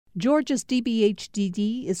Georgia's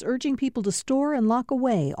DBHDD is urging people to store and lock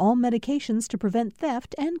away all medications to prevent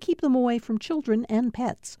theft and keep them away from children and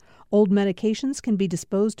pets. Old medications can be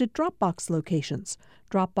disposed at Dropbox locations.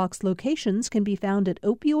 Dropbox locations can be found at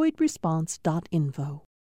opioidresponse.info.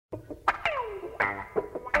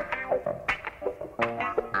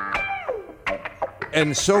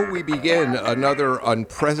 And so we begin another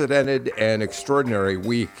unprecedented and extraordinary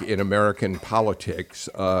week in American politics.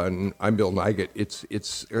 I'm Bill Nigut.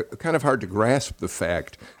 It's kind of hard to grasp the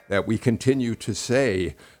fact that we continue to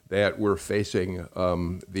say that we're facing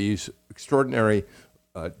these extraordinary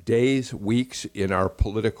days, weeks in our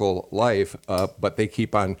political life, but they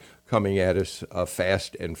keep on coming at us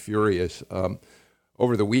fast and furious.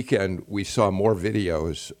 Over the weekend, we saw more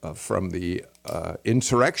videos from the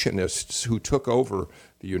insurrectionists who took over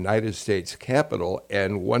the United States Capitol,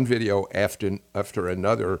 and one video after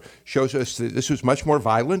another shows us that this was much more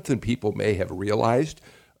violent than people may have realized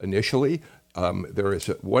initially. There is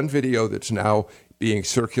one video that's now being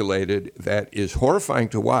circulated that is horrifying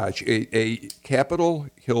to watch. A Capitol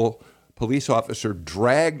Hill police officer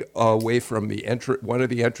dragged away from the one of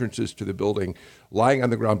the entrances to the building, lying on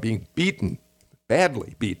the ground, being beaten,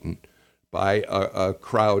 badly beaten, by a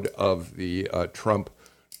crowd of the Trump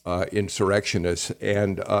insurrectionists.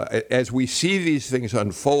 And as we see these things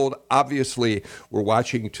unfold, obviously we're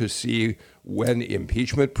watching to see when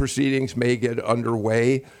impeachment proceedings may get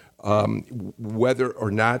underway, whether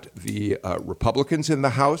or not the Republicans in the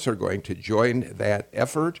House are going to join that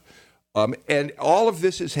effort. And all of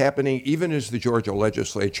this is happening even as the Georgia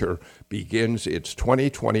legislature begins its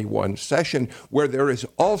 2021 session, where there is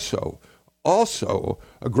also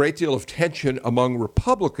a great deal of tension among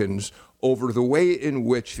Republicans over the way in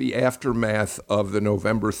which the aftermath of the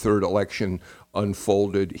November 3rd election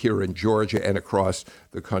unfolded here in Georgia and across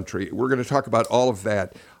the country. We're going to talk about all of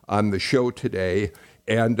that on the show today.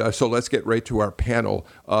 And so let's get right to our panel.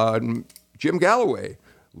 Jim Galloway,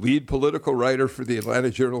 lead political writer for the Atlanta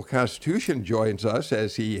Journal-Constitution, joins us,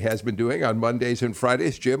 as he has been doing on Mondays and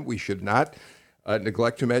Fridays. Jim, we should not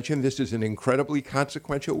neglect to mention this is an incredibly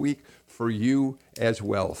consequential week for you as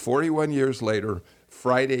well. 41 years later,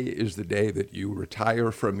 Friday is the day that you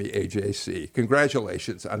retire from the AJC.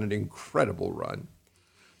 Congratulations on an incredible run.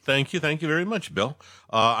 Thank you very much, Bill.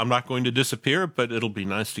 I'm not going to disappear, but it'll be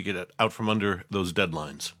nice to get it out from under those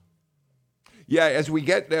deadlines. Yeah, as we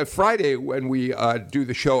get Friday, when we do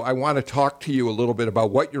the show, I want to talk to you a little bit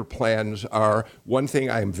about what your plans are. One thing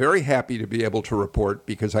I am very happy to be able to report,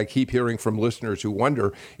 because I keep hearing from listeners who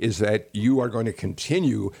wonder, is that you are going to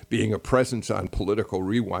continue being a presence on Political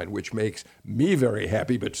Rewind, which makes me very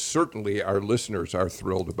happy, but certainly our listeners are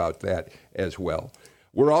thrilled about that as well.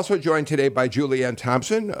 We're also joined today by Julianne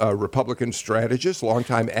Thompson, a Republican strategist,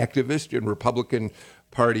 longtime activist in Republican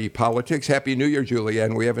Party politics. Happy New Year,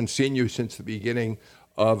 Julianne. We haven't seen you since the beginning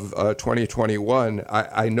of 2021.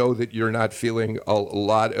 I know that you're not feeling a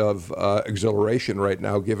lot of exhilaration right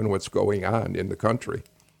now, given what's going on in the country.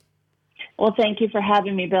 Well, thank you for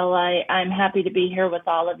having me, Bill. I'm happy to be here with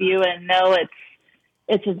all of you, and know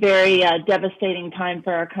it's a very devastating time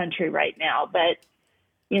for our country right now. But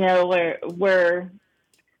you know, we're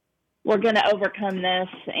going to overcome this,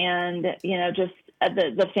 and just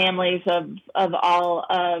the families of all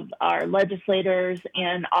of our legislators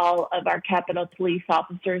and all of our Capitol Police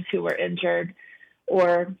officers who were injured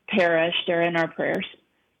or perished are in our prayers.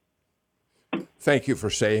 Thank you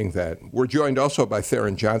for saying that. We're joined also by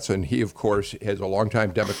Tharon Johnson. He, of course, is a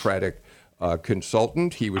longtime Democratic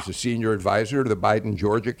consultant. He was a senior advisor to the Biden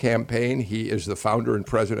Georgia campaign. He is the founder and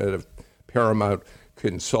president of Paramount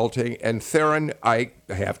Consulting. And Tharon, I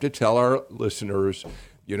have to tell our listeners,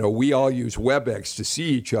 we all use WebEx to see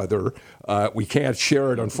each other. We can't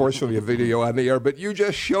share it, unfortunately, a video on the air, but you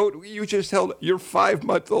just held your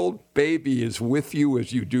 5-month-old baby is with you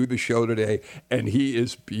as you do the show today, and he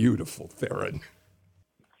is beautiful, Tharon.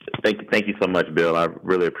 Thank you so much, Bill. I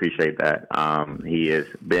really appreciate that. He has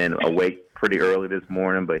been awake pretty early this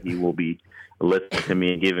morning, but he will be listening to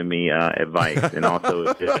me and giving me advice. And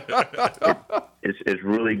also, it's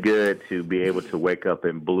really good to be able to wake up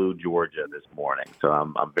in blue Georgia this morning. So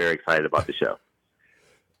I'm very excited about the show.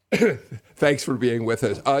 Thanks for being with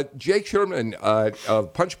us. Jake Sherman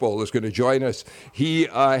of Punchbowl is going to join us. He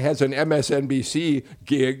has an MSNBC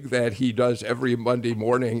gig that he does every Monday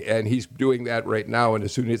morning, and he's doing that right now. And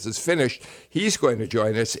as soon as it's finished, he's going to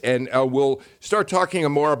join us. And we'll start talking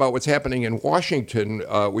more about what's happening in Washington,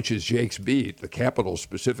 which is Jake's beat, the Capitol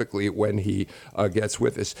specifically, when he gets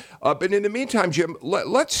with us. But in the meantime, Jim,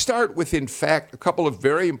 let's start with, in fact, a couple of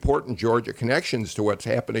very important Georgia connections to what's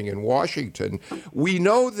happening in Washington. We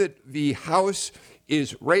know that the House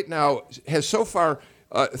is right now, has so far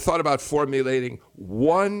thought about formulating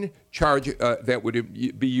one charge that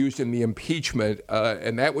would be used in the impeachment,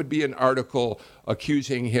 and that would be an article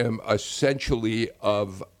accusing him essentially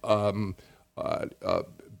of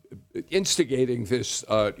instigating this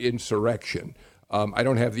insurrection. I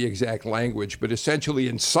don't have the exact language, but essentially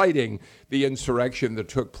inciting the insurrection that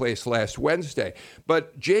took place last Wednesday.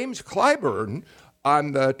 But James Clyburn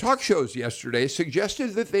on the talk shows yesterday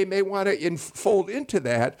suggested that they may want to fold into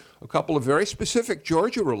that a couple of very specific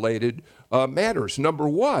Georgia-related matters. Number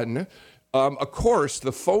one, of course,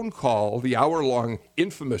 the phone call, the hour-long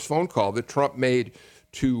infamous phone call that Trump made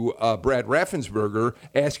to Brad Raffensperger,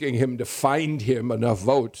 asking him to find him enough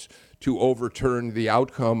votes to overturn the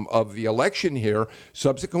outcome of the election here.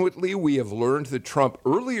 Subsequently, we have learned that Trump,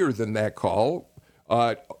 earlier than that call,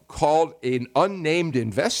 called an unnamed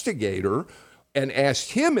investigator and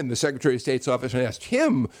asked him in the Secretary of State's office and asked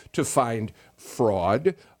him to find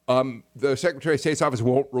fraud. The Secretary of State's office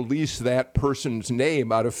won't release that person's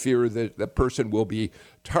name out of fear that the person will be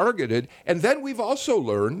targeted. And then we've also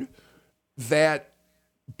learned that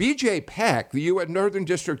B.J. Pack, the Northern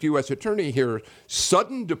District U.S. Attorney here,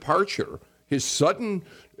 sudden departure, his sudden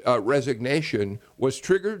resignation was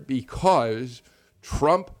triggered because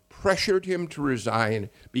Trump pressured him to resign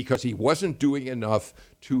because he wasn't doing enough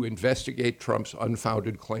to investigate Trump's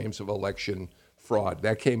unfounded claims of election fraud.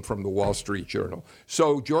 That came from the Wall Street Journal.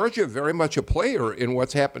 So Georgia very much a player in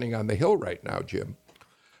what's happening on the Hill right now, Jim.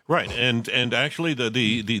 Right, and actually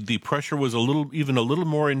the pressure was even a little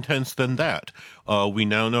more intense than that. We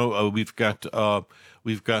now know we've got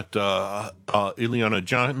Julianne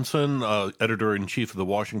Johnson, editor-in-chief of the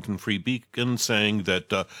Washington Free Beacon, saying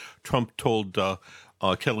that Trump told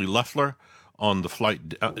Kelly Loeffler on the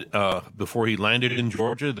flight before he landed in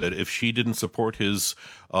Georgia that if she didn't support his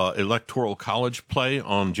electoral college play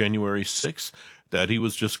on January 6th, that he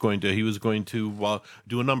was going to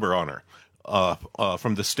do a number on her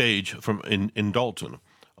from the stage in Dalton,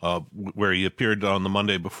 where he appeared on the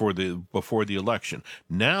Monday before the election.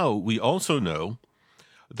 Now we also know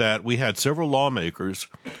that we had several lawmakers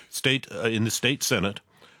in the state Senate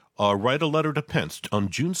write a letter to Pence on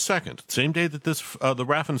June 2nd, same day that this the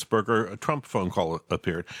Raffensperger Trump phone call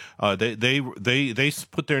appeared. They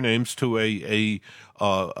put their names to a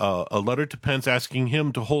letter to Pence asking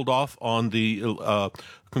him to hold off on the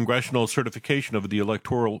congressional certification of the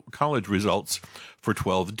Electoral College results for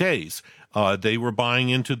 12 days. They were buying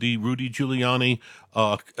into the Rudy Giuliani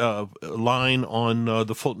line on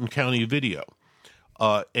the Fulton County video,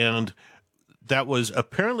 and that was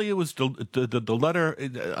apparently it was the letter.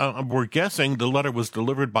 We're guessing the letter was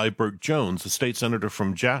delivered by Burt Jones, the state senator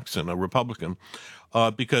from Jackson, a Republican,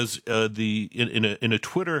 because in a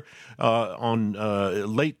Twitter on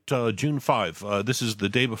late June 5, this is the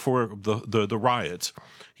day before the riots,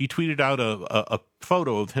 he tweeted out a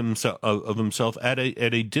photo of himself at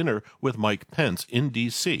a dinner with Mike Pence in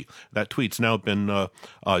D.C. That tweet's now been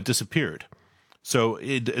disappeared. So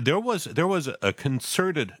there was a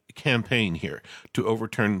concerted campaign here to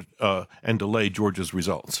overturn and delay Georgia's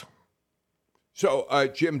results. So,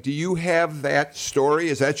 Jim, do you have that story?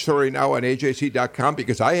 Is that story now on AJC.com?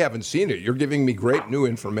 Because I haven't seen it. You're giving me great new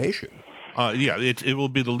information. Yeah, it will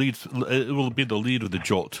be the lead. It will be the lead of the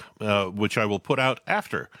Jolt, which I will put out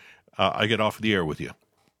after I get off the air with you.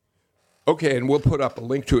 Okay, and we'll put up a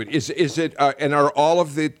link to it. Is it? And are all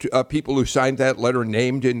of the people who signed that letter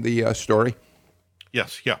named in the story?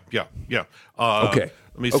 Yes. Yeah. Okay.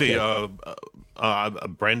 Let me see.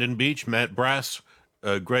 Brandon Beach, Matt Brass,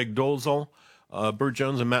 Greg Dolezal, Burt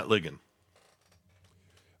Jones, and Matt Ligon.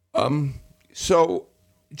 So,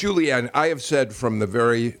 Julianne, I have said from the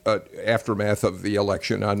very aftermath of the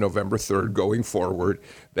election on November 3rd going forward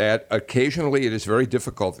that occasionally it is very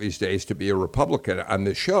difficult these days to be a Republican on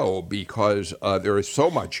the show because there is so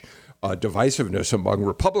much divisiveness among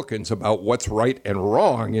Republicans about what's right and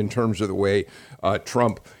wrong in terms of the way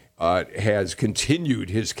Trump has continued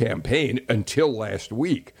his campaign until last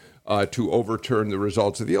week to overturn the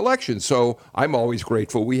results of the election. So I'm always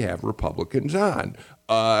grateful we have Republicans on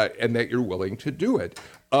and that you're willing to do it.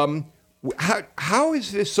 How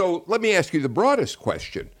is this? So let me ask you the broadest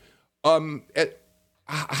question.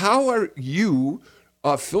 How are you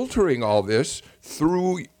filtering all this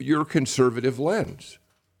through your conservative lens?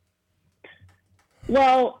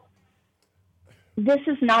 Well, this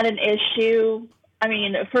is not an issue. I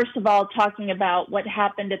mean, first of all, talking about what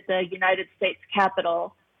happened at the United States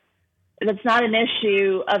Capitol, it's not an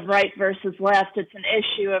issue of right versus left. It's an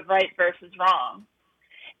issue of right versus wrong.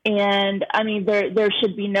 And, I mean, there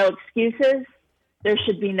should be no excuses. There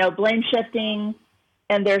should be no blame shifting.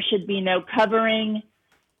 And there should be no covering.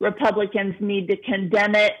 Republicans need to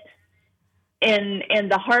condemn it. in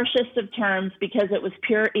the harshest of terms because it was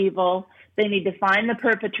pure evil. They need to find the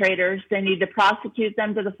perpetrators. They need to prosecute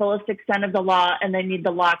them to the fullest extent of the law, and they need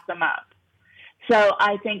to lock them up. So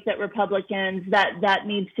I think that Republicans, that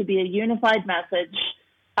needs to be a unified message,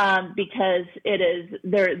 because it is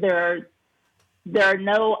there are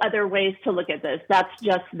no other ways to look at this. That's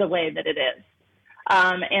just the way that it is.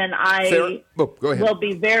 And I will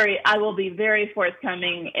be very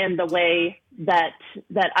forthcoming in the way that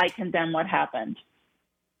I condemn what happened.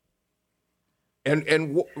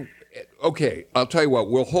 Okay, I'll tell you what,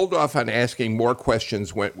 we'll hold off on asking more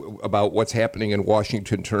questions about what's happening in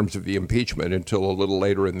Washington in terms of the impeachment until a little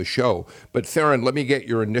later in the show. But Tharon, let me get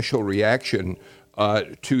your initial reaction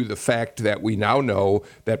to the fact that we now know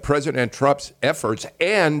that President Trump's efforts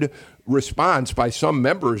and response by some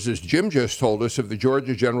members, as Jim just told us, of the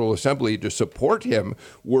Georgia General Assembly to support him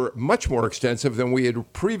were much more extensive than we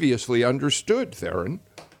had previously understood, Tharon.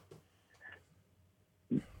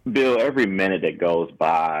 Bill, every minute that goes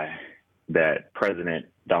by that President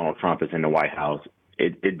Donald Trump is in the White House,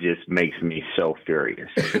 it just makes me so furious.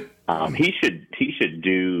 He should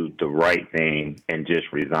do the right thing and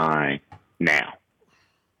just resign now.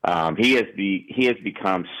 He has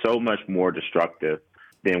become so much more destructive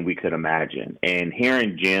than we could imagine. And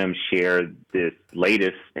hearing Jim share this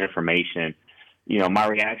latest information, my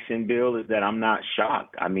reaction, Bill, is that I'm not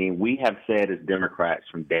shocked. I mean, we have said as Democrats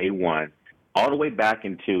from day one, all the way back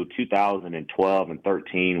into 2012 and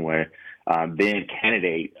 13, where then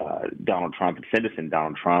candidate Donald Trump and citizen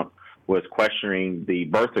Donald Trump was questioning the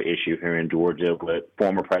birther issue here in Georgia with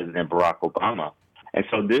former President Barack Obama. And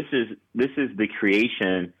so this is the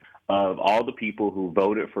creation of all the people who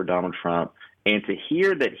voted for Donald Trump. And to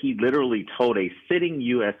hear that he literally told a sitting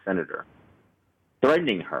U.S. senator,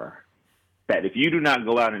 threatening her, that if you do not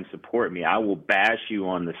go out and support me, I will bash you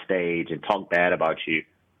on the stage and talk bad about you.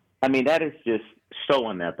 I mean, that is just so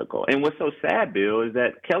unethical. And what's so sad, Bill, is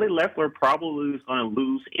that Kelly Loeffler probably was going to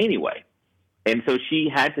lose anyway. And so she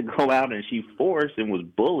had to go out and she forced and was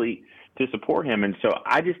bullied to support him. And so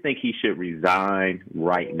I just think he should resign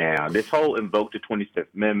right now. This whole invoke the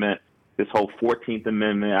 25th Amendment, this whole 14th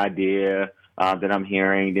Amendment idea that I'm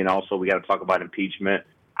hearing, then also we got to talk about impeachment.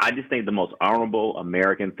 I just think the most honorable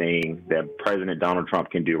American thing that President Donald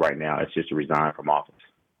Trump can do right now is just to resign from office.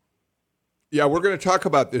 Yeah, we're going to talk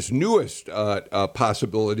about this newest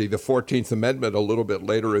possibility, the 14th Amendment, a little bit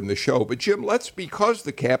later in the show. But Jim, because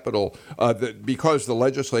the Capitol, because the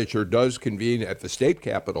legislature does convene at the state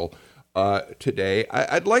Capitol today,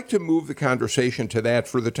 I'd like to move the conversation to that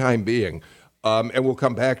for the time being. And we'll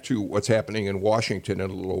come back to what's happening in Washington in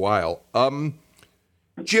a little while.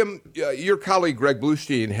 Jim, your colleague Greg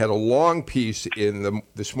Bluestein had a long piece in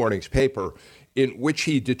this morning's paper in which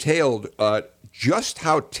he detailed just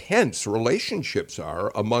how tense relationships are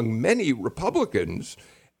among many Republicans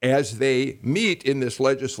as they meet in this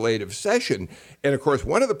legislative session. And of course,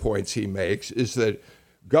 one of the points he makes is that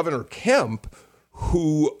Governor Kemp,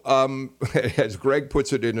 who, as Greg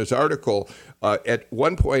puts it in his article, at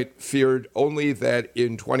one point feared only that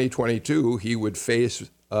in 2022 he would face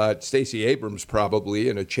Stacey Abrams probably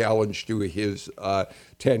in a challenge to his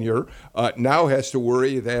tenure, now has to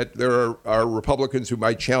worry that there are Republicans who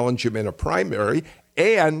might challenge him in a primary,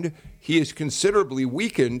 and he is considerably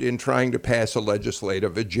weakened in trying to pass a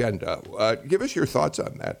legislative agenda. Give us your thoughts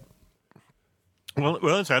on that.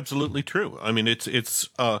 Well, it's absolutely true. I mean,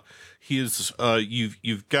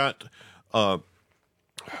 you've got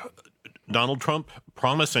Donald Trump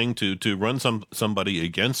promising to run somebody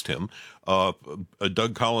against him.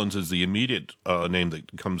 Doug Collins is the immediate name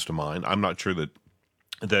that comes to mind. I'm not sure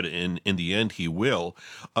that in the end he will.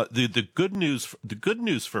 The good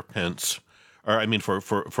news for Pence, or I mean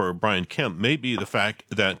for Brian Kemp, may be the fact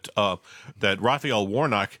that Raphael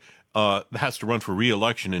Warnock has to run for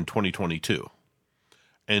re-election in 2022,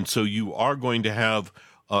 and so you are going to have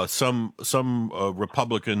some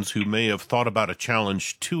Republicans who may have thought about a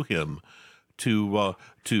challenge to him to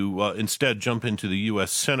instead jump into the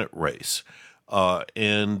U.S. Senate race, but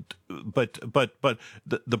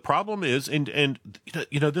the problem is, and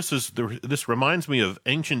this reminds me of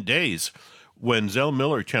ancient days when Zell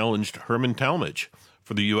Miller challenged Herman Talmadge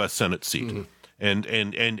for the U.S. Senate seat, and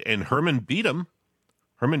Herman beat him.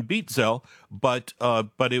 Herman beat Zell, but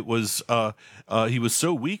it was he was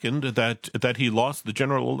so weakened that he lost the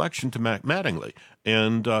general election to Matt Mattingly,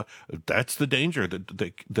 and that's the danger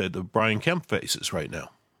that Brian Kemp faces right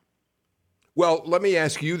now. Well, let me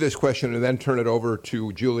ask you this question and then turn it over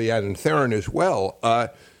to Julianne and Tharon as well.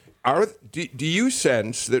 Do you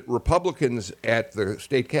sense that Republicans at the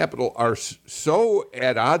state capitol are so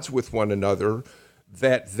at odds with one another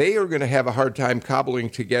that they are going to have a hard time cobbling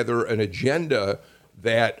together an agenda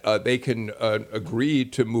that they can agree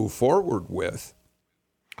to move forward with.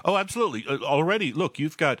 Oh, absolutely. Already, look,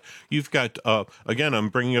 you've got. Again, I'm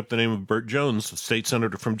bringing up the name of Burt Jones, state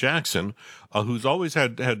senator from Jackson, who's always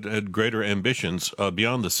had greater ambitions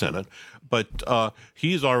beyond the Senate. But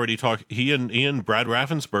he's already he and Brad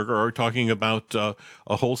Raffensperger are talking about a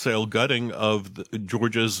wholesale gutting of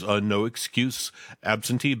Georgia's no excuse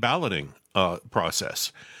absentee balloting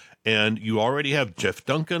process. And you already have Jeff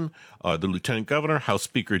Duncan, the lieutenant governor, House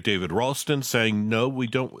Speaker David Ralston saying, no, we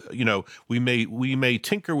don't, we may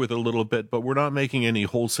tinker with it a little bit, but we're not making any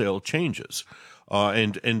wholesale changes.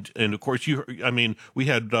 And of course, we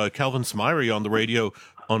had Calvin Smyre on the radio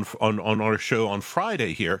on our show on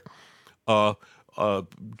Friday here,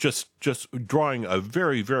 just drawing a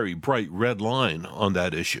very, very bright red line on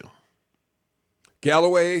that issue.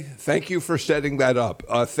 Galloway, thank you for setting that up.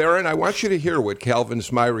 Tharon, I want you to hear what Calvin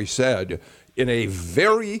Smyre said in a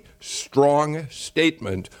very strong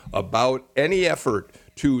statement about any effort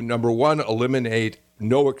to, number one, eliminate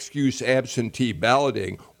no excuse absentee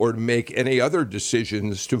balloting or to make any other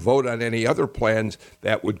decisions to vote on any other plans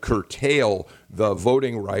that would curtail the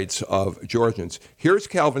voting rights of Georgians. Here's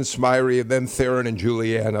Calvin Smyre, and then Tharon and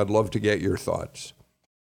Julianne. I'd love to get your thoughts.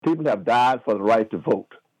 People have died for the right to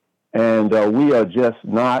vote. And we are just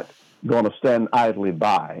not going to stand idly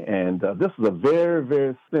by. And this is a very,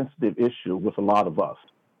 very sensitive issue with a lot of us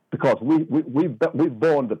because we've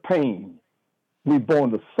borne the pain. We've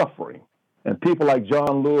borne the suffering. And people like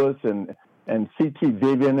John Lewis and C.T.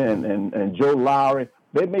 Vivian and Joe Lowry,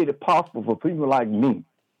 they made it possible for people like me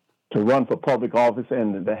to run for public office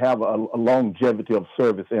and to have a longevity of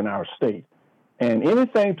service in our state. And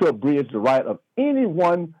anything to abridge the right of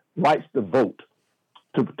anyone rights to vote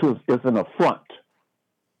is an affront,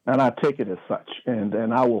 and I take it as such.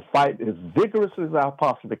 And I will fight as vigorously as I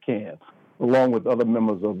possibly can, along with other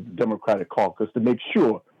members of the Democratic caucus, to make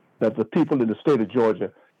sure that the people in the state of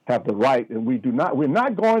Georgia have the right, and we're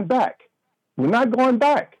not going back. We're not going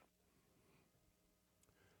back.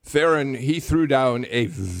 Tharon, he threw down a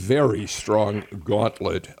very strong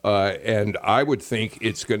gauntlet, and I would think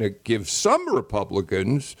it's going to give some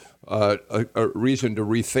Republicans a reason to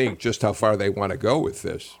rethink just how far they want to go with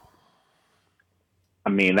this. I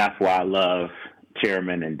mean, that's why I love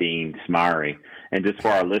Chairman and Dean Smyre. And just for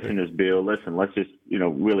our listeners, Bill, listen, let's just,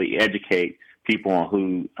 really educate people on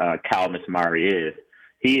who Calvin Smyre is.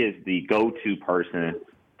 He is the go-to person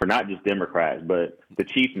for not just Democrats, but the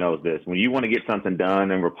chief knows this. When you want to get something done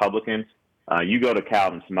in Republicans, you go to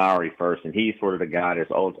Calvin Smyre first, and he's sort of the guy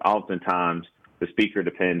that's oftentimes the speaker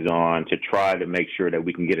depends on to try to make sure that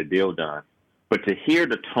we can get a deal done. But to hear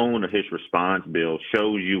the tone of his response, Bill,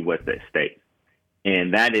 shows you what's at stake.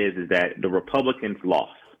 And that is that the Republicans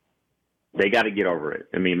lost. They got to get over it.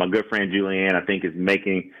 I mean, my good friend Julianne, I think, is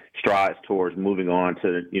making strides towards moving on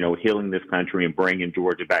to, healing this country and bringing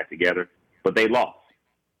Georgia back together. But they lost.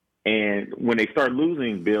 And when they start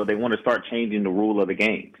losing, Bill, they want to start changing the rule of the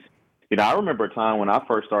games. I remember a time when I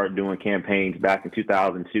first started doing campaigns back in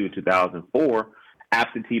 2002, 2004,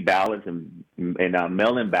 absentee ballots and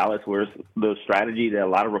mail-in ballots were the strategy that a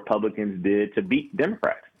lot of Republicans did to beat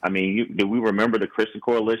Democrats. I mean, do we remember the Christian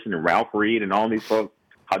Coalition and Ralph Reed and all these folks,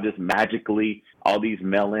 how just magically all these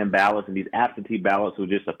mail-in ballots and these absentee ballots would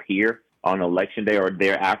just appear on Election Day or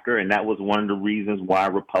thereafter? And that was one of the reasons why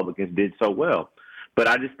Republicans did so well. But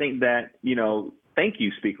I just think that, thank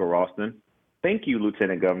you, Speaker Ralston. Thank you,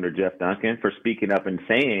 Lieutenant Governor Jeff Duncan, for speaking up and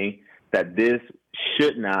saying that this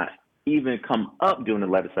should not even come up during the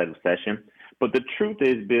legislative session. But the truth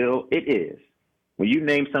is, Bill, it is. When you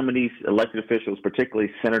name some of these elected officials,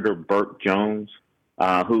 particularly Senator Burt Jones,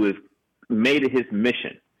 who has made it his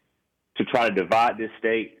mission to try to divide this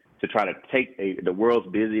state, to try to take the world's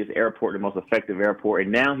busiest airport, the most effective airport,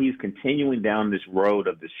 and now he's continuing down this road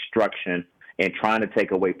of destruction and trying to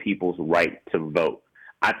take away people's right to vote.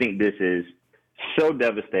 I think this is so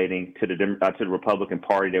devastating to the Republican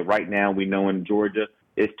Party that right now we know in Georgia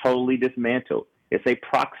is totally dismantled. It's a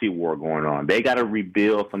proxy war going on. They got to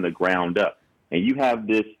rebuild from the ground up. And you have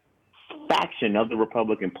this faction of the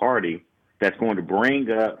Republican Party that's going to bring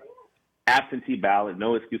up absentee ballot,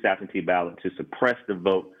 no excuse absentee ballot, to suppress the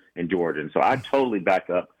vote in Georgia. And so I totally back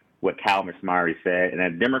up what Calvin Smyre said. And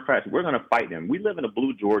as Democrats, we're going to fight them. We live in a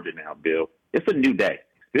blue Georgia now, Bill. It's a new day.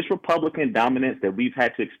 This Republican dominance that we've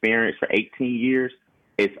had to experience for 18 years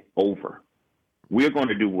is over. We're going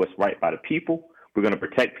to do what's right by the people. We're going to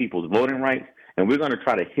protect people's voting rights, and we're going to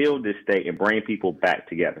try to heal this state and bring people back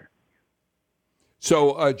together.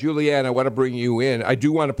 So, Julianne, I want to bring you in. I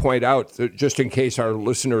do want to point out that just in case our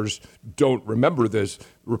listeners don't remember this,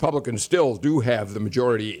 Republicans still do have the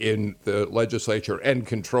majority in the legislature and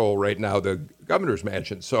control right now the governor's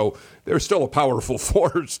mansion. So they're still a powerful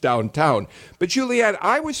force downtown. But, Julianne,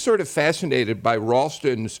 I was sort of fascinated by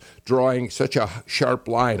Ralston's drawing such a sharp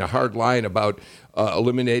line, a hard line about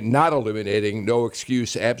not eliminating no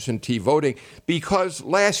excuse absentee voting, because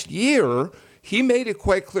last year he made it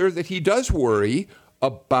quite clear that he does worry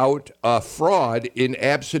about fraud in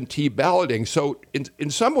absentee balloting. So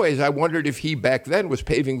in some ways, I wondered if he back then was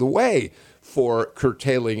paving the way for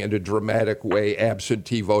curtailing in a dramatic way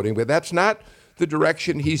absentee voting. But that's not the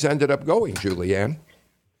direction he's ended up going, Julianne.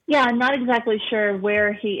 Yeah, I'm not exactly sure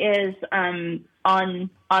where he is on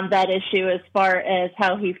that issue as far as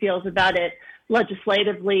how he feels about it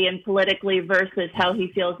legislatively and politically versus how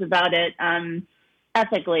he feels about it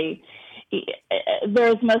ethically.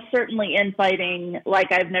 There's most certainly infighting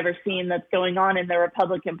like I've never seen that's going on in the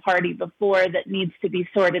Republican Party before that needs to be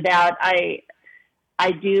sorted out.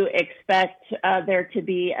 I do expect there to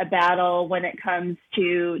be a battle when it comes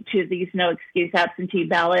to these no excuse absentee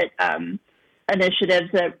ballot initiatives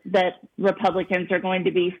that Republicans are going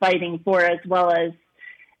to be fighting for, as well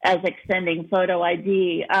as extending photo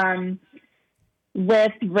ID.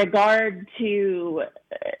 With regard to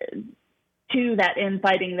that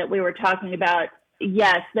infighting that we were talking about,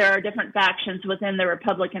 yes, there are different factions within the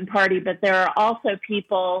Republican Party, but there are also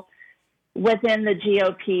people within the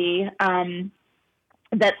GOP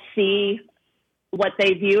that see what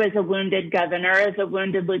they view as a wounded governor, as a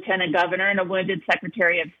wounded lieutenant governor, and a wounded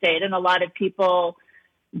secretary of state, and a lot of people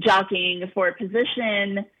jockeying for a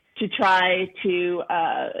position to try to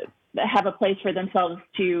have a place for themselves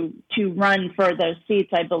to run for those seats,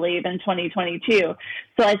 I believe, in 2022.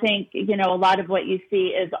 So I think, a lot of what you see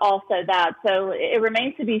is also that. So it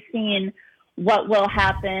remains to be seen what will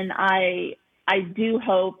happen. I do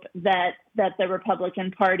hope that the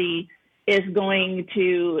Republican Party is going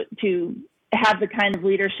to have the kind of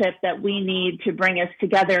leadership that we need to bring us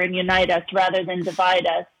together and unite us rather than divide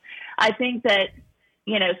us. I think that,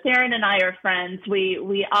 Tharon and I are friends.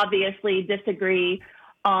 We obviously disagree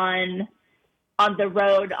on the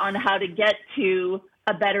road on how to get to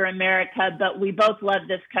a better America, but we both love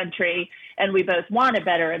this country and we both want a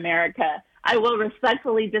better America. I will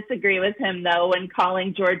respectfully disagree with him, though, when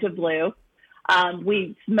calling Georgia blue.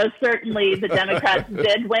 We most certainly, the Democrats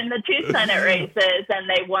did win the 2 Senate races and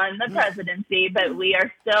they won the presidency, but we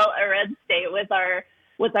are still a red state with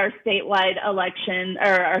our statewide election,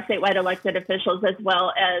 or our statewide elected officials, as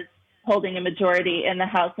well as holding a majority in the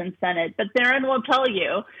House and Senate. But Tharon will tell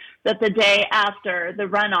you that the day after the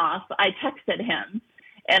runoff, I texted him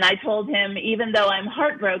and I told him, even though I'm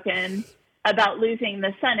heartbroken about losing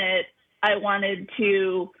the Senate, I wanted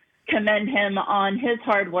to commend him on his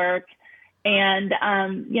hard work. And,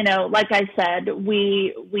 like I said,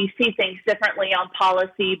 we see things differently on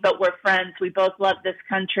policy, but we're friends. We both love this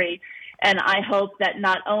country. And I hope that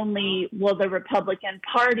not only will the Republican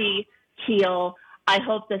Party heal, I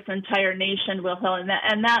hope this entire nation will heal,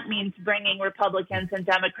 and that means bringing Republicans and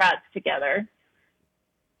Democrats together.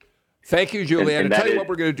 Thank you, Julianne. And tell you what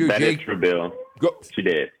we're going to do, that Jake. That is true, Bill. Go. She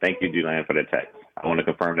did. Thank you, Julianne, for the text. I want to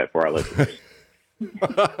confirm that for our listeners.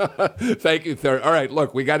 Thank you, Tharon. All right,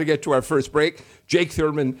 look, we got to get to our first break. Jake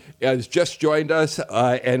Sherman has just joined us,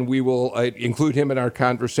 and we will include him in our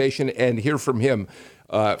conversation and hear from him.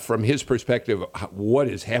 From his perspective, what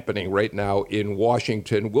is happening right now in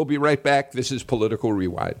Washington. We'll be right back. This is Political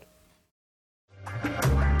Rewind.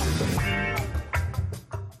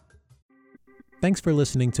 Thanks for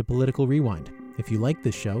listening to Political Rewind. If you like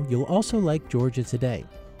this show, you'll also like Georgia Today.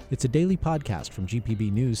 It's a daily podcast from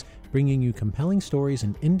GPB News, bringing you compelling stories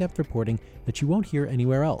and in-depth reporting that you won't hear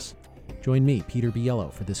anywhere else. Join me, Peter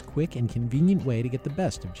Biello, for this quick and convenient way to get the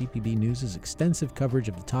best of GPB News' extensive coverage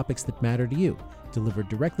of the topics that matter to you, delivered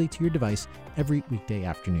directly to your device every weekday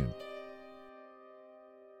afternoon.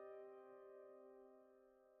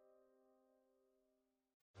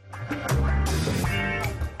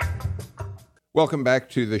 Welcome back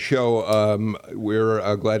to the show.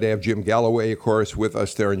 We're glad to have Jim Galloway, of course, with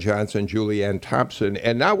us, Tharon Johnson, Julianne Thompson,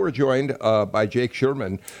 and now we're joined by Jake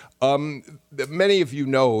Sherman. Many of you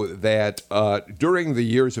know that during the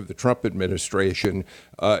years of the Trump administration,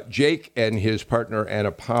 Jake and his partner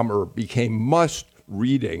Anna Palmer became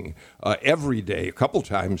must-reading every day, a couple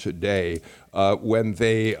times a day, when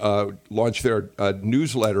they launched their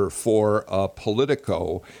newsletter for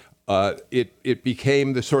Politico. it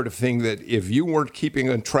became the sort of thing that if you weren't keeping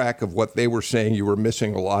on track of what they were saying, you were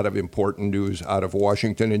missing a lot of important news out of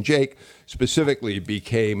Washington. And Jake specifically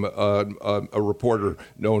became a reporter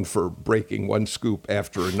known for breaking one scoop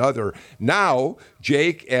after another. Now,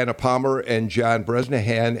 Jake, Anna Palmer, and John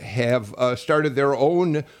Bresnahan have started their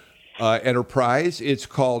own enterprise. It's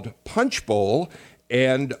called Punchbowl,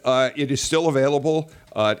 and it is still available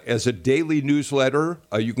as a daily newsletter.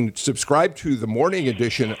 You can subscribe to the morning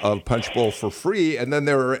edition of Punchbowl for free, and then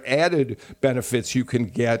there are added benefits you can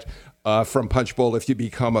get from Punchbowl if you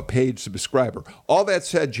become a paid subscriber. All that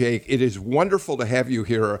said, Jake, it is wonderful to have you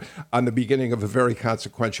here on the beginning of a very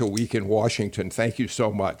consequential week in Washington. Thank you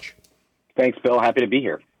so much. Thanks, Bill. Happy to be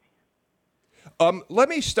here. Let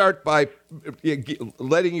me start by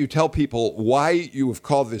letting you tell people why you have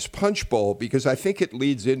called this Punchbowl, because I think it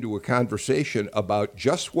leads into a conversation about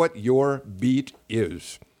just what your beat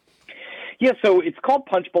is. Yeah, so it's called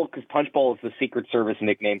Punchbowl because Punchbowl is the Secret Service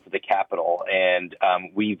nickname for the Capitol, and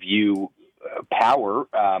we view power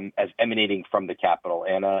as emanating from the Capitol.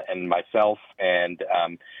 Anna and myself and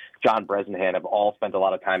John Bresnahan have all spent a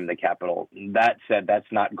lot of time in the Capitol. That said,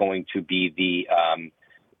 that's not going to be the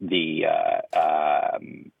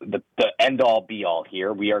end all be all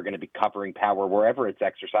here. We are going to be covering power wherever it's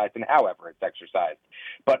exercised and however it's exercised.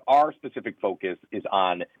 But our specific focus is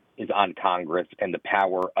on Congress and the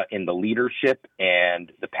power in the leadership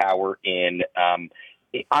and the power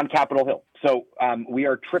on Capitol Hill. So we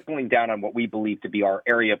are tripling down on what we believe to be our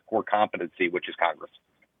area of core competency, which is Congress.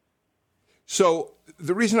 So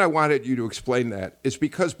the reason I wanted you to explain that is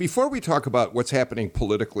because before we talk about what's happening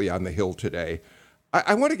politically on the Hill today,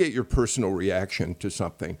 I want to get your personal reaction to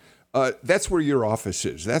something. That's where your office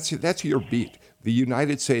is. That's your beat, the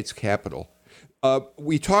United States Capitol.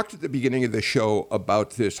 We talked at the beginning of the show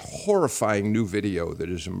about this horrifying new video that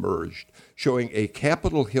has emerged showing a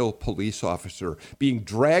Capitol Hill police officer being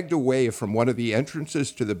dragged away from one of the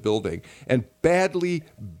entrances to the building and badly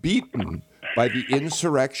beaten by the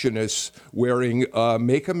insurrectionists wearing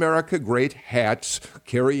Make America Great hats,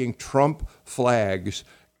 carrying Trump flags.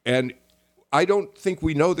 And I don't think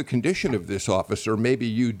we know the condition of this officer. Maybe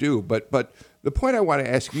you do. But the point I want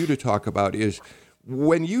to ask you to talk about is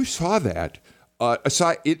when you saw that,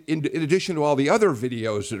 aside, in addition to all the other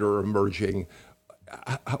videos that are emerging,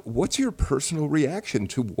 what's your personal reaction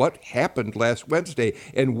to what happened last Wednesday?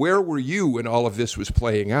 And where were you when all of this was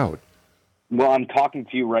playing out? Well, I'm talking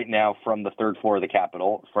to you right now from the third floor of the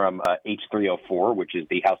Capitol, from H304, which is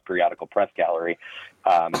the House Periodical Press Gallery.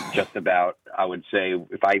 Just about, I would say,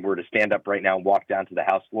 if I were to stand up right now and walk down to the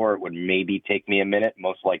House floor, it would maybe take me a minute,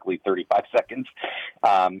 most likely 35 seconds.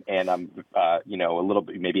 And I'm, a little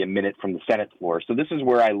bit, maybe a minute from the Senate floor. So this is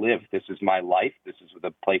where I live. This is my life. This is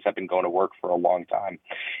the place I've been going to work for a long time.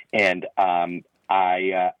 And I'm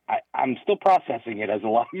still processing it, as a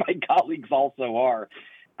lot of my colleagues also are.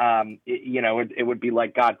 It would be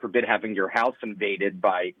like, God forbid, having your house invaded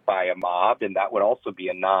by a mob, and that would also be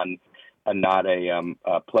not a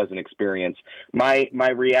pleasant experience. My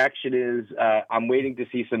reaction is I'm waiting to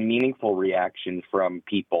see some meaningful reaction from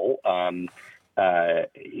people aligned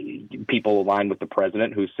with the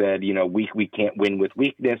president who said, we can't win with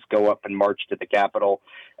weakness, go up and march to the Capitol.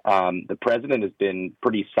 The president has been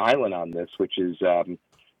pretty silent on this, which is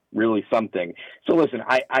really something. So listen,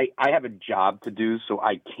 I have a job to do, so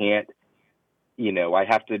I can't, I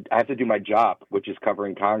have to do my job, which is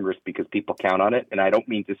covering Congress because people count on it. And I don't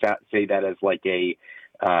mean to say that as like that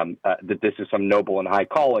this is some noble and high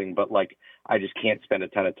calling, but like, I just can't spend a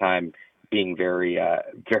ton of time being very,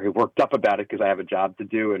 very worked up about it because I have a job to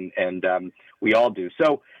do and we all do.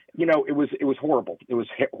 So, it was horrible. It was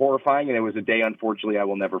horrifying. And it was a day, unfortunately, I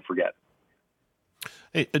will never forget.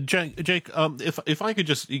 Hey, Jake, if I could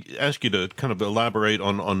just ask you to kind of elaborate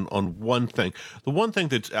on one thing. The one thing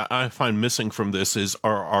that I find missing from this is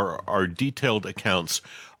our detailed accounts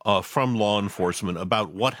from law enforcement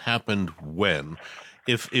about what happened when.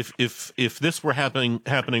 If this were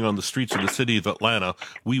happening on the streets of the city of Atlanta,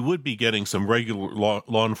 we would be getting some regular law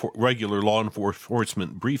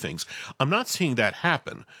enforcement briefings. I'm not seeing that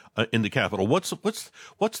happen in the Capitol. What's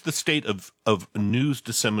the state of news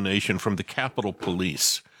dissemination from the Capitol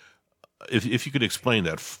Police? If you could explain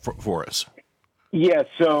that for us. Yeah.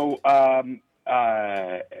 So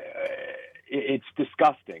it's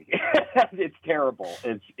disgusting. It's terrible.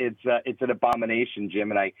 It's an abomination,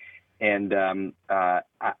 Jim, and I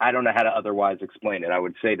don't know how to otherwise explain it. I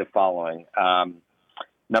would say the following.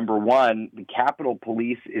 Number one, the Capitol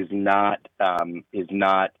Police is not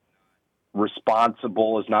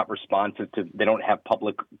responsible, is not responsive to, they don't have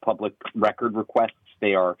public record requests.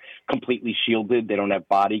 They are completely shielded. They don't have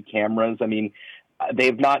body cameras. I mean,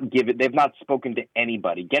 they've not spoken to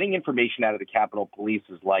anybody. Getting information out of the Capitol Police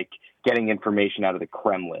is like getting information out of the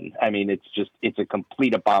Kremlin. I mean, it's a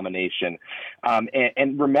complete abomination.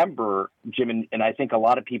 And remember, Jim, and I think a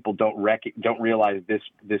lot of people don't realize this,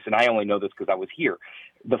 and I only know this because I was here.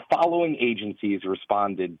 The following agencies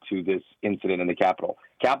responded to this incident in the Capitol: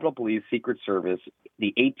 Capitol Police, Secret Service,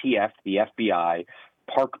 the ATF, the FBI,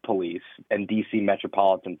 Park Police, and DC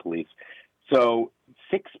Metropolitan Police. So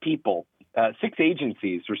six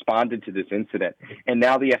agencies responded to this incident, and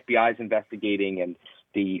now the FBI is investigating, and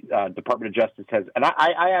the Department of Justice has. And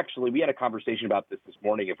I actually, we had a conversation about this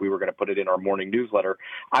morning. If we were going to put it in our morning newsletter,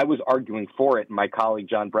 I was arguing for it. And my colleague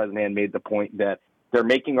John Bresnan made the point that they're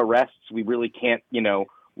making arrests. We really can't,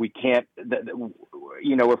 we can't,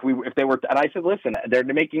 if they were, and I said, listen, they're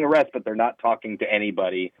making arrests, but they're not talking to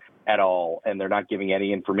anybody at all, and they're not giving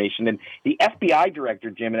any information. And the FBI director,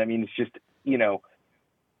 Jim, and I mean, it's just,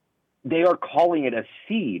 they are calling it a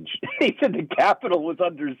siege. They said the Capitol was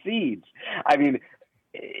under siege. I mean,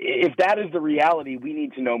 if that is the reality, we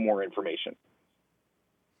need to know more information.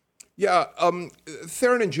 Yeah,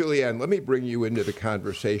 Tharon and Julianne, let me bring you into the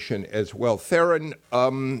conversation as well. Tharon,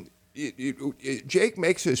 Jake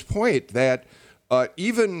makes his point that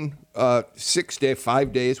even 6 days,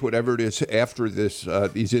 5 days, whatever it is, after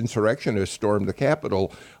these insurrectionists stormed the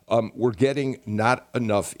Capitol, we're getting not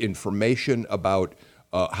enough information about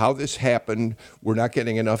how this happened. We're not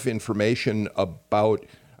getting enough information about,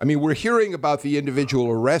 we're hearing about the individual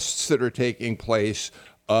arrests that are taking place,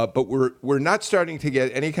 but we're not starting to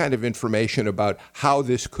get any kind of information about how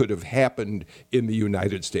this could have happened in the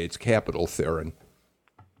United States Capitol, Tharon.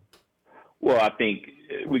 Well, I think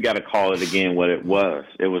we got to call it again what it was.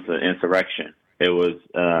 It was an insurrection. It was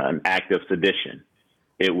an act of sedition.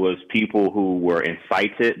 It was people who were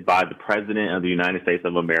incited by the President of the United States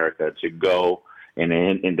of America to go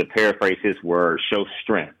and to paraphrase his words, show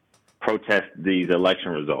strength, protest these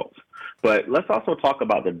election results. But let's also talk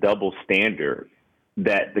about the double standard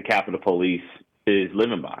that the Capitol Police is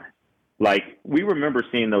living by. Like, we remember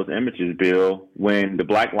seeing those images, Bill, when the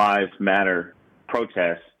Black Lives Matter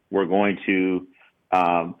protests were going to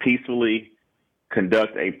peacefully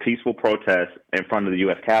conduct a peaceful protest in front of the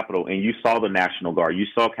U.S. Capitol, and you saw the National Guard, you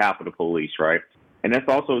saw Capitol Police, right? And let's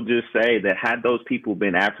also just say that had those people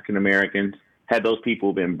been African Americans, had those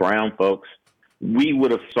people been brown folks, we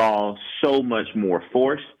would have saw so much more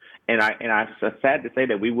force. And I'm sad to say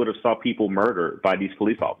that we would have saw people murdered by these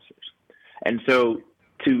police officers. And so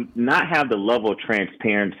to not have the level of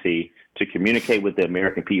transparency to communicate with the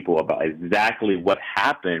American people about exactly what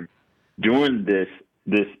happened during this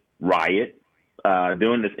riot,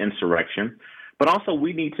 during this insurrection, but also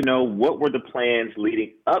we need to know what were the plans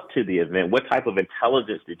leading up to the event, what type of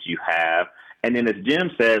intelligence did you have, and then as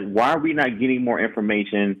Jim said, why are we not getting more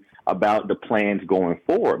information about the plans going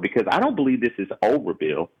forward? Because I don't believe this is over,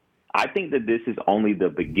 Bill. I think that this is only the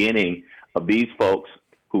beginning of these folks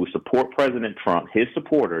who support President Trump, his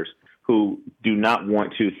supporters, who do not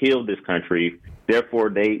want to heal this country.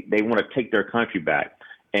 Therefore, they want to take their country back.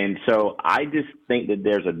 And so I just think that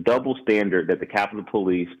there's a double standard that the Capitol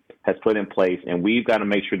Police has put in place, and we've got to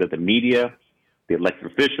make sure that the media, the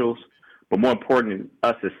elected officials, but more importantly,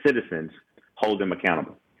 us as citizens, hold them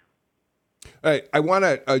accountable. All right, I want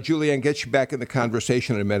to, Julianne, get you back in the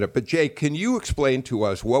conversation in a minute. But, Jake, can you explain to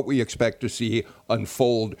us what we expect to see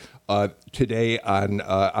unfold today on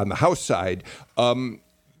the House side?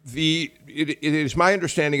 It is my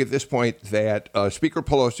understanding at this point that Speaker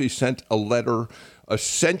Pelosi sent a letter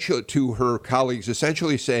essential to her colleagues,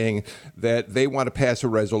 essentially saying that they want to pass a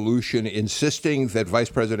resolution insisting that Vice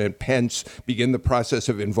President Pence begin the process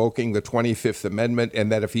of invoking the 25th Amendment, and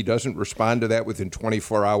that if he doesn't respond to that within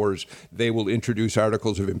 24 hours, they will introduce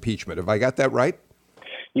articles of impeachment. Have I got that right?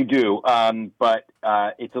 You do, but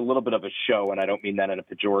it's a little bit of a show, and I don't mean that in a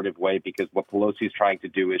pejorative way, because what Pelosi is trying to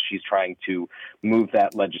do is she's trying to move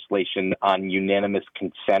that legislation on unanimous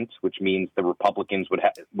consent, which means the Republicans would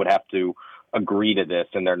have to agree to this,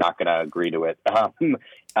 and they're not going to agree to it. The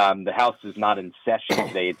House is not in session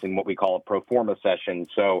today. It's in what we call a pro forma session,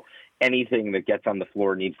 so anything that gets on the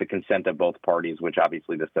floor needs the consent of both parties, which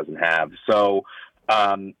obviously this doesn't have. So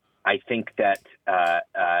I think that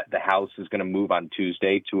the House is going to move on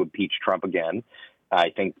Tuesday to impeach Trump again. I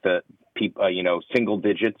think the people, single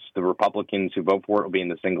digits, the Republicans who vote for it will be in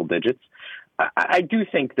the single digits. I do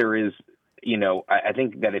think there is, I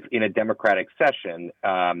think that if in a Democratic session,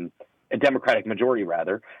 a Democratic majority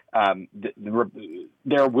rather,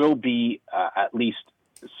 there will be at least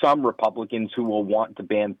some Republicans who will want to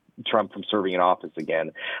ban Trump from serving in office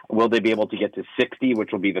again. Will they be able to get to 60,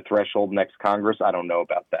 which will be the threshold next Congress? I don't know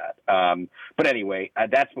about that. But anyway,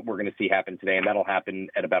 that's what we're going to see happen today, and that'll happen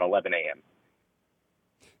at about 11 a.m.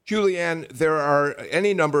 Julianne, there are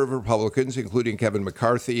any number of Republicans, including Kevin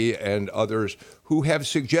McCarthy and others, who have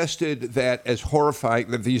suggested that as horrifying,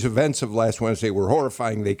 that these events of last Wednesday were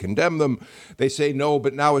horrifying. They condemn them. They say, no,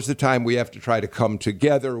 but now is the time we have to try to come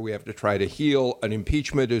together. We have to try to heal. An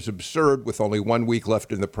impeachment is absurd with only 1 week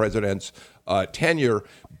left in the president's tenure.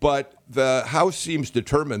 But the House seems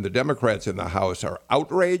determined, the Democrats in the House are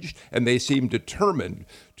outraged, and they seem determined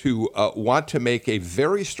to want to make a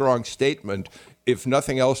very strong statement, if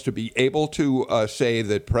nothing else, to be able to say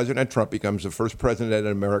that President Trump becomes the first president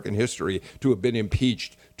in American history to have been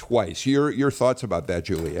impeached twice. Your thoughts about that,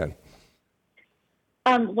 Julianne?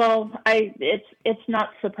 Well, it's not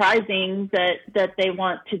surprising that they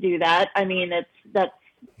want to do that. I mean,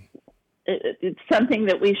 it's something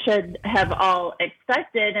that we should have all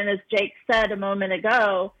expected. And as Jake said a moment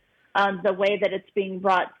ago, the way that it's being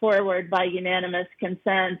brought forward by unanimous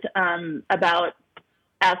consent about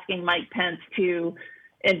asking Mike Pence to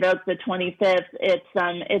invoke the 25th,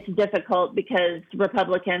 it's difficult because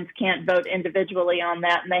Republicans can't vote individually on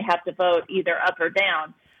that, and they have to vote either up or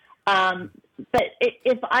down. But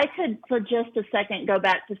if I could for just a second go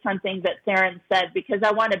back to something that Tharon said, because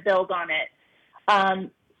I want to build on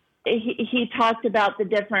it. He talked about the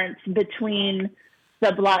difference between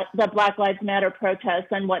the Black Lives Matter protests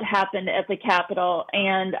and what happened at the Capitol,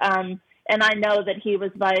 and I know that he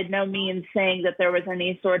was by no means saying that there was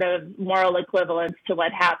any sort of moral equivalence to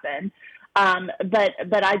what happened.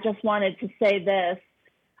 But I just wanted to say this.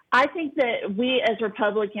 I think that we as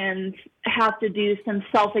Republicans have to do some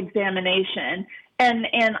self-examination. And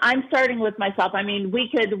I'm starting with myself. I mean, we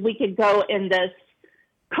could go in this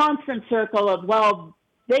constant circle of, well,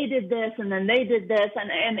 they did this and then they did this.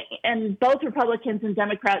 And both Republicans and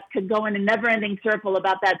Democrats could go in a never-ending circle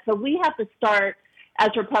about that. So we have to start as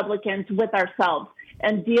Republicans with ourselves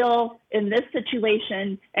and deal in this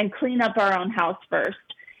situation and clean up our own house first.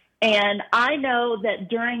 And I know that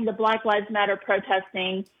during the Black Lives Matter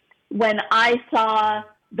protesting, when I saw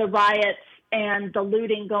the riots and the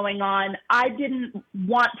looting going on, I didn't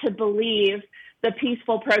want to believe the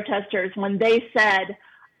peaceful protesters when they said,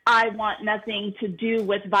 I want nothing to do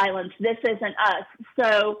with violence. This isn't us.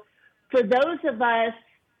 So for those of us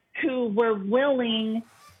who were willing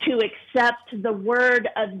to accept the word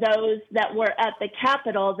of those that were at the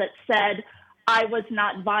Capitol that said, I was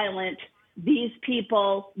not violent, these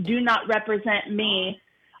people do not represent me,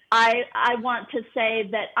 I want to say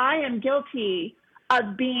that I am guilty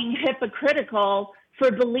of being hypocritical for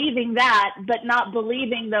believing that, but not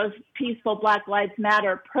believing those peaceful Black Lives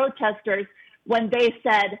Matter protesters when they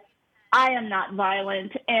said, I am not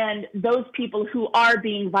violent, and those people who are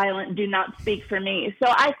being violent do not speak for me.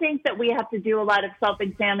 So I think that we have to do a lot of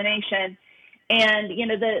self-examination. And,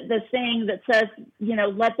 the saying that says,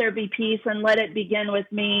 let there be peace and let it begin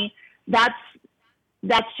with me, that's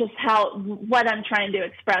just what I'm trying to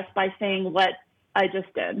express by saying what I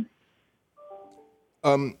just did.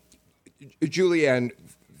 Julianne,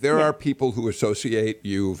 there are people who associate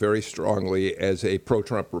you very strongly as a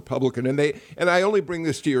pro-Trump Republican, and I only bring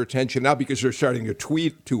this to your attention now because they're starting to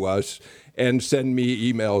tweet to us and send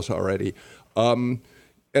me emails already.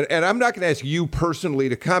 And I'm not going to ask you personally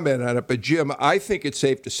to comment on it, but Jim, I think it's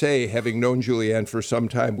safe to say, having known Julianne for some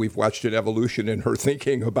time, we've watched an evolution in her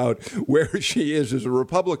thinking about where she is as a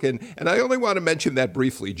Republican. And I only want to mention that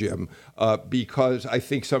briefly, Jim, because I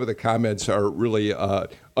think some of the comments are really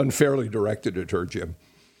unfairly directed at her, Jim.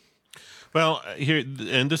 Well, here,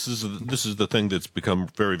 and this is the thing that's become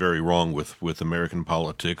very, very wrong with American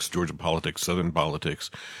politics, Georgia politics, Southern politics,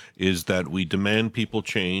 is that we demand people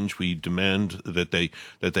change. We demand that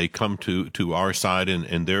they come to our side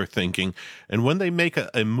and their thinking, and when they make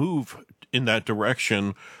a move in that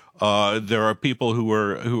direction, there are people who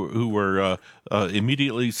were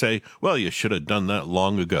immediately say, "Well, you should have done that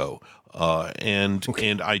long ago." And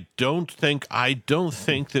I don't think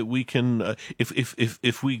that we can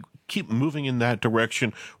if we keep moving in that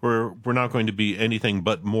direction, we're not going to be anything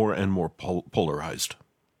but more and more polarized.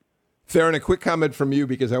 Tharon, a quick comment from you,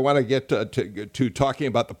 because I want to get to talking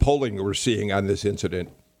about the polling that we're seeing on this incident.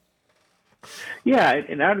 Yeah,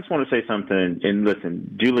 and I just want to say something. And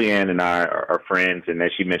listen, Julianne and I are friends, and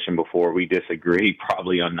as she mentioned before, we disagree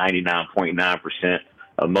probably on 99.9%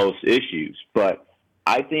 of most issues. But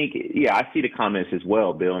I think, I see the comments as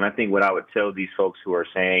well, Bill, and I think what I would tell these folks who are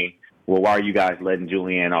saying, well, why are you guys letting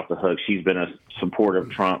Julianne off the hook? She's been a supporter of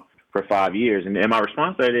Trump for 5 years. And my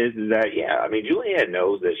response to that is that, Julianne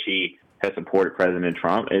knows that she has supported President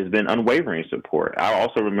Trump has been unwavering support. I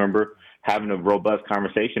also remember having a robust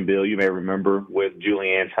conversation, Bill, you may remember, with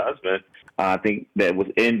Julianne's husband. I think that was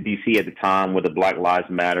in D.C. at the time where the Black Lives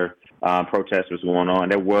Matter protest was going on.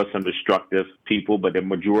 There were some destructive people, but the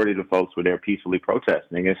majority of the folks were there peacefully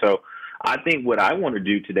protesting. And so I think what I want to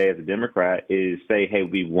do today as a Democrat is say, hey,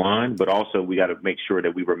 we won, but also we got to make sure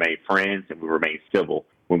that we remain friends and we remain civil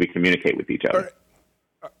when we communicate with each other.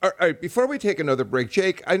 All right, before we take another break,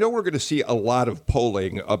 Jake, I know we're going to see a lot of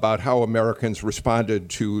polling about how Americans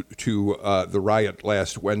responded to the riot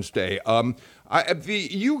last Wednesday. The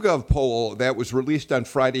YouGov poll that was released on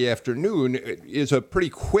Friday afternoon is a pretty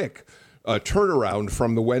quick turnaround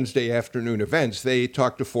from the Wednesday afternoon events. They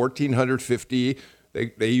talked to 1,450.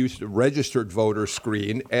 They used a registered voter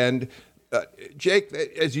screen. And Jake,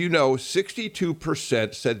 as you know,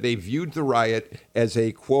 62% said they viewed the riot as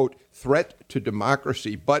a, quote, threat to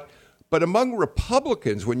democracy. But among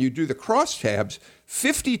Republicans, when you do the crosstabs,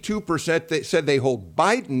 52% said they hold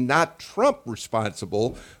Biden, not Trump,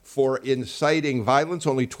 responsible for inciting violence.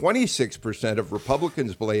 Only 26% of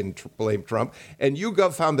Republicans blame Trump. And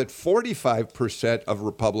YouGov found that 45% of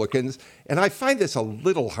Republicans, and I find this a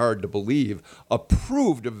little hard to believe,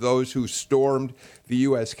 approved of those who stormed the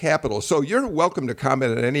U.S. Capitol. So you're welcome to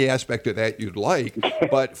comment on any aspect of that you'd like.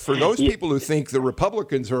 But for those people who think the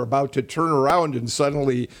Republicans are about to turn around and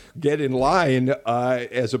suddenly get in line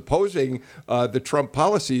as opposing the Trump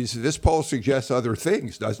policies, this poll suggests other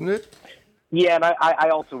things, doesn't it? Yeah, and I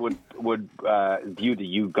also would view the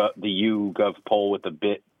YouGov poll with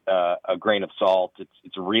a grain of salt.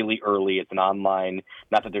 It's really early. It's an online.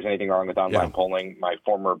 Not that there's anything wrong with online polling. My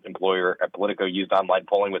former employer at Politico used online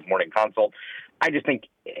polling with Morning Consult. I just think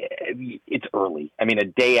it's early. I mean, a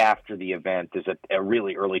day after the event is a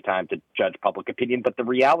really early time to judge public opinion. But the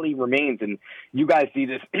reality remains, and you guys see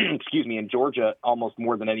this, excuse me, in Georgia almost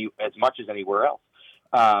more than as much as anywhere else.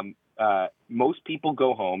 Most people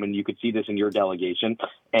go home, and you could see this in your delegation,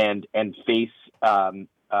 and face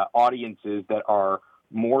audiences that are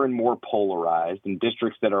more and more polarized, in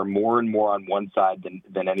districts that are more and more on one side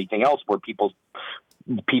than anything else, where people's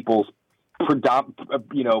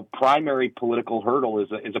primary political hurdle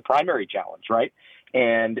is a primary challenge, right?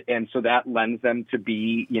 And so that lends them to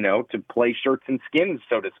be, to play shirts and skins,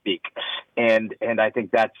 so to speak. And I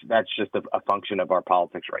think that's just a function of our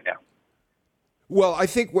politics right now. Well, I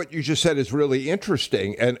think what you just said is really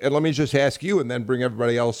interesting. And let me just ask you and then bring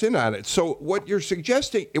everybody else in on it. So what you're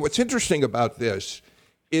suggesting, what's interesting about this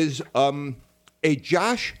is a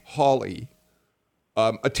Josh Hawley,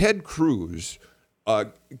 a Ted Cruz,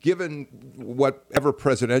 given whatever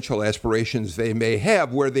presidential aspirations they may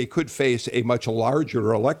have, where they could face a much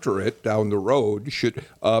larger electorate down the road,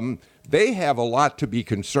 they have a lot to be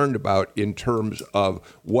concerned about in terms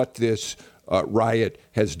of what this riot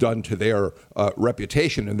has done to their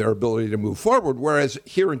reputation and their ability to move forward. Whereas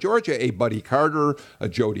here in Georgia, a Buddy Carter, a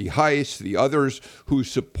Jody Hice, the others who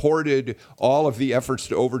supported all of the efforts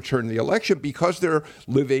to overturn the election because they're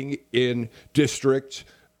living in districts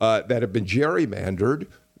that have been gerrymandered,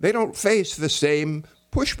 they don't face the same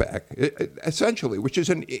pushback, essentially, which is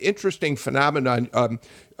an interesting phenomenon.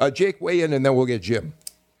 Jake, weigh in, and then we'll get Jim.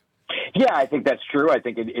 Yeah, I think that's true. I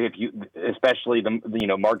think if you, especially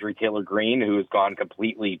Marjorie Taylor Greene, who has gone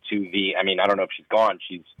completely to I don't know if she's gone.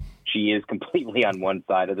 She is completely on one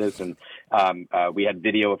side of this, and we had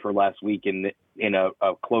video of her last week in a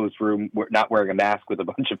closed room, not wearing a mask with a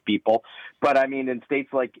bunch of people. But I mean, in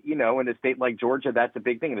states like in a state like Georgia, that's a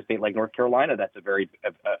big thing. In a state like North Carolina, that's a very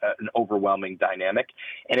an overwhelming dynamic,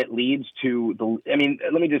 and it leads to let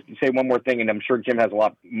me just say one more thing, and I'm sure Jim has a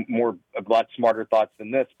lot smarter thoughts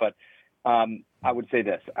than this, but. I would say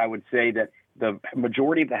this. I would say that the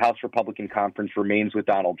majority of the House Republican Conference remains with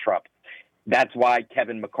Donald Trump. That's why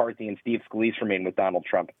Kevin McCarthy and Steve Scalise remain with Donald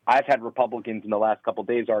Trump. I've had Republicans in the last couple of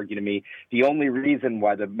days argue to me the only reason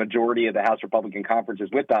why the majority of the House Republican Conference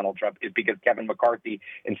is with Donald Trump is because Kevin McCarthy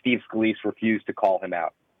and Steve Scalise refused to call him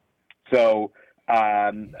out. So,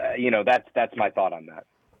 that's my thought on that.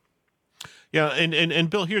 Yeah, and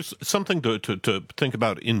Bill, here's something to think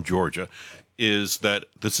about in Georgia. Is that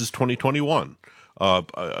this is 2021.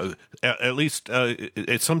 At least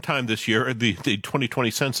at some time this year, the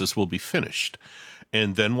 2020 census will be finished,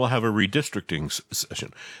 and then we'll have a redistricting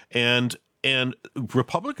session. And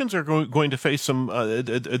Republicans are going to face some.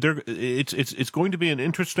 It's going to be an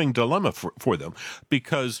interesting dilemma for them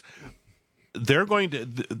because they're going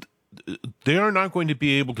to. they are not going to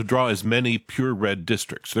be able to draw as many pure red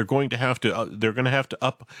districts. They're going to have to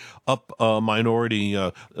up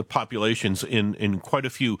minority populations in quite a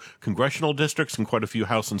few congressional districts and quite a few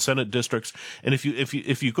House and Senate districts. And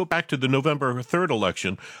if you go back to the November 3rd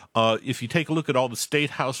election, if you take a look at all the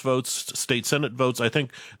state House votes, state Senate votes, I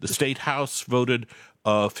think the state House voted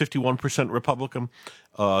 51% Republican.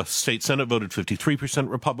 State Senate voted 53%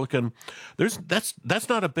 Republican. That's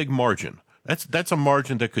not a big margin. That's a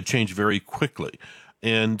margin that could change very quickly,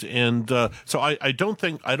 and so I don't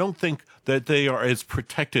think that they are as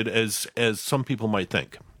protected as some people might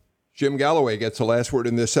think. Jim Galloway gets the last word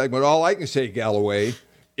in this segment. All I can say, Galloway,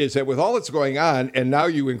 is that with all that's going on, and now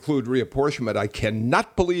you include reapportionment, I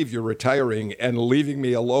cannot believe you're retiring and leaving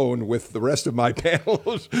me alone with the rest of my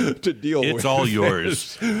panels to deal with. It's all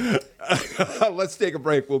yours. Let's take a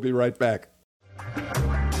break. We'll be right back.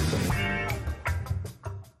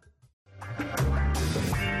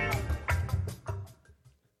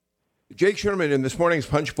 Jake Sherman, in this morning's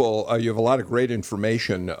Punchbowl, you have a lot of great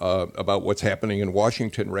information about what's happening in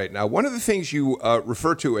Washington right now. One of the things you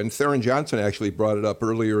refer to, and Tharon Johnson actually brought it up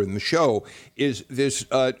earlier in the show, is this.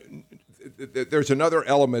 There's another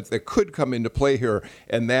element that could come into play here,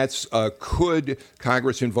 and that's could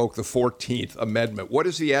Congress invoke the 14th Amendment? What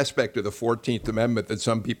is the aspect of the 14th Amendment that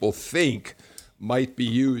some people think might be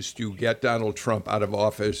used to get Donald Trump out of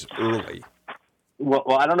office early? Well,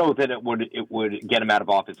 I don't know that it would get him out of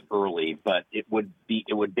office early, but it would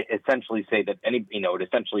essentially say that it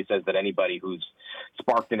essentially says that anybody who's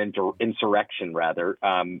sparked an insurrection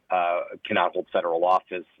cannot hold federal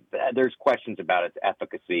office. There's questions about its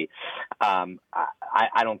efficacy. I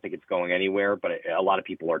don't think it's going anywhere, but a lot of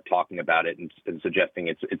people are talking about it and suggesting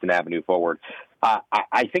it's an avenue forward.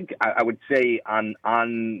 I think I would say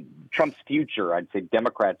on Trump's future, I'd say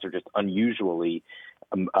Democrats are just unusually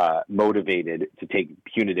motivated to take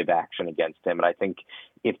punitive action against him. And I think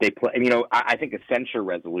if they I think a censure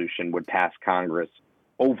resolution would pass Congress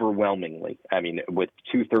overwhelmingly. I mean, with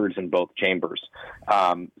 2/3 in both chambers.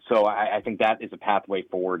 So I think that is a pathway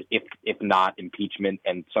forward. If not impeachment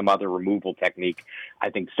and some other removal technique, I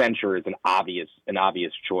think censure is an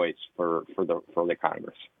obvious choice for the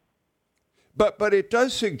Congress. But it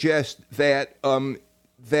does suggest that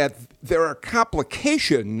that there are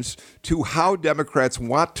complications to how Democrats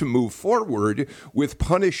want to move forward with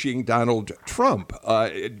punishing Donald Trump,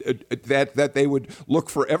 that they would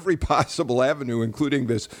look for every possible avenue, including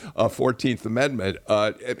this 14th Amendment.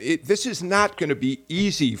 This is not going to be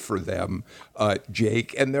easy for them,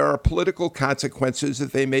 Jake, and there are political consequences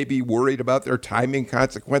that they may be worried about, their timing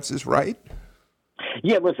consequences, right?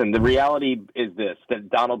 Yeah, listen, the reality is this, that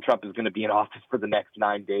Donald Trump is going to be in office for the next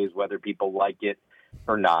 9 days, whether people like it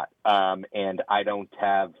or not. And I don't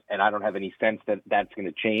have any sense that that's going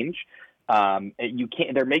to change. You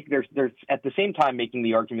can't. They're at the same time making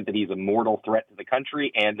the argument that he's a mortal threat to the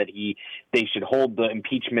country and that they should hold the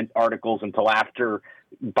impeachment articles until after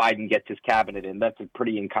Biden gets his cabinet in. That's a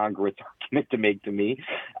pretty incongruous argument to make to me.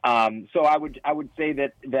 So I would say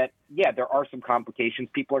that yeah, there are some complications.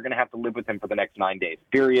 People are going to have to live with him for the next 9 days.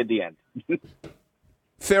 Period. The end.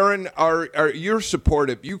 Tharon, are you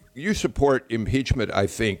supportive? You support impeachment, I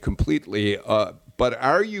think, completely. But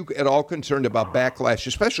are you at all concerned about backlash,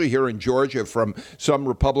 especially here in Georgia, from some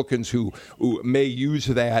Republicans who may use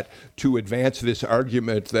that to advance this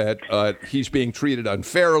argument that he's being treated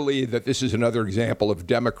unfairly, that this is another example of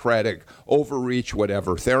Democratic overreach,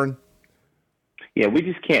 whatever? Tharon? Yeah, we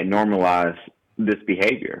just can't normalize this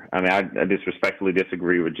behavior. I mean, I disrespectfully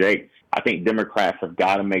disagree with Jake. I think Democrats have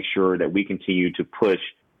got to make sure that we continue to push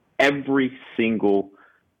every single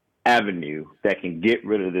avenue that can get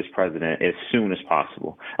rid of this president as soon as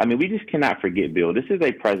possible. I mean, we just cannot forget, Bill, this is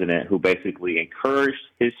a president who basically encouraged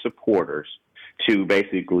his supporters to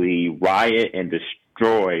basically riot and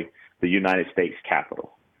destroy the United States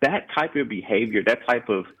Capitol. That type of behavior, that type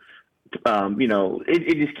of,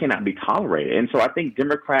 it just cannot be tolerated. And so I think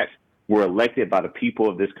Democrats were elected by the people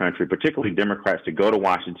of this country, particularly Democrats, to go to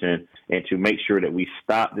Washington and to make sure that we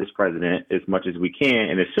stop this president as much as we can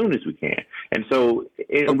and as soon as we can. And so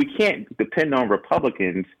we can't depend on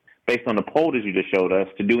Republicans, based on the poll that you just showed us,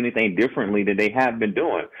 to do anything differently than they have been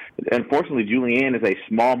doing. Unfortunately, Julianne is a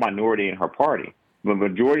small minority in her party. The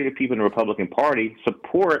majority of the people in the Republican Party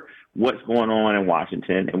support what's going on in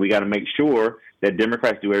Washington, and we got to make sure that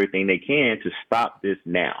Democrats do everything they can to stop this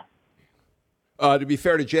now. To be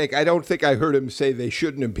fair to Jake, I don't think I heard him say they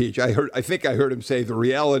shouldn't impeach. I think I heard him say the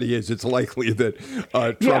reality is it's likely that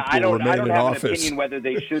Trump will remain in office. I don't have an opinion whether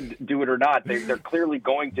they should do it or not. They're clearly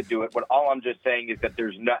going to do it. But all I'm just saying is that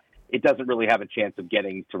it doesn't really have a chance of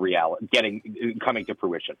getting to reality, coming to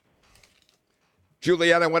fruition.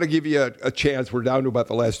 Julianne, I want to give you a chance. We're down to about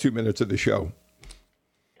the last 2 minutes of the show.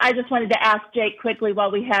 I just wanted to ask Jake quickly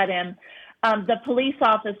while we had him. The police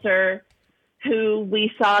officer who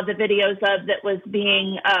we saw the videos of that was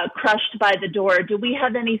being crushed by the door, do we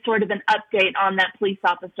have any sort of an update on that police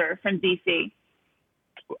officer from D.C.?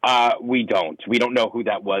 We don't. We don't know who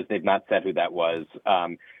that was. They've not said who that was.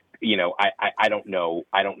 I don't know.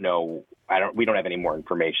 We don't have any more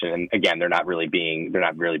information. And again, they're not really being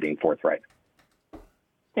forthright.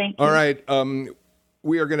 Thank you. All right.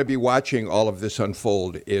 We are going to be watching all of this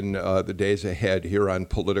unfold in the days ahead here on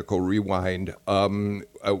Political Rewind.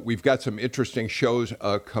 We've got some interesting shows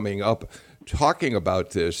coming up talking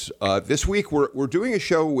about this. This week, we're doing a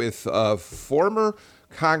show with former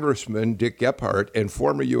Congressman Dick Gephardt and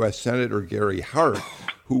former U.S. Senator Gary Hart,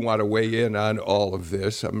 who want to weigh in on all of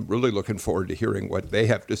this. I'm really looking forward to hearing what they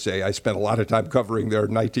have to say. I spent a lot of time covering their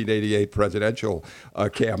 1988 presidential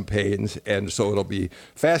campaigns, and so it'll be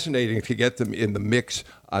fascinating to get them in the mix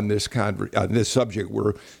on this subject.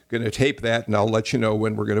 We're going to tape that, and I'll let you know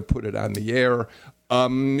when we're going to put it on the air.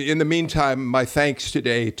 In the meantime, my thanks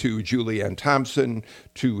today to Julianne Thompson,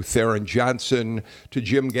 to Tharon Johnson, to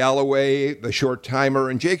Jim Galloway, the short timer,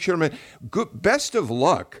 and Jake Sherman. Best of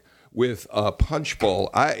luck with Punchbowl.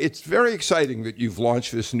 It's very exciting that you've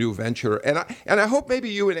launched this new venture, and I hope maybe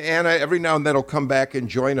you and Anna every now and then will come back and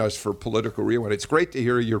join us for Political Rewind. It's great to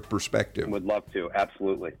hear your perspective. Would love to,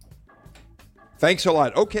 absolutely. Thanks a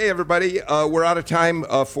lot. Okay, everybody, we're out of time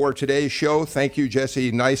for today's show. Thank you,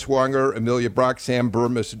 Jesse Neiswanger, Amelia Brock, Sam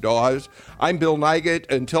Burmis-Dawes. I'm Bill Nigut.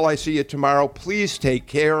 Until I see you tomorrow, please take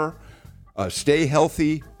care, stay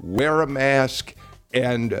healthy, wear a mask,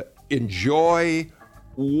 and enjoy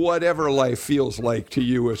whatever life feels like to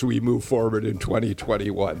you as we move forward in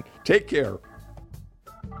 2021. Take care.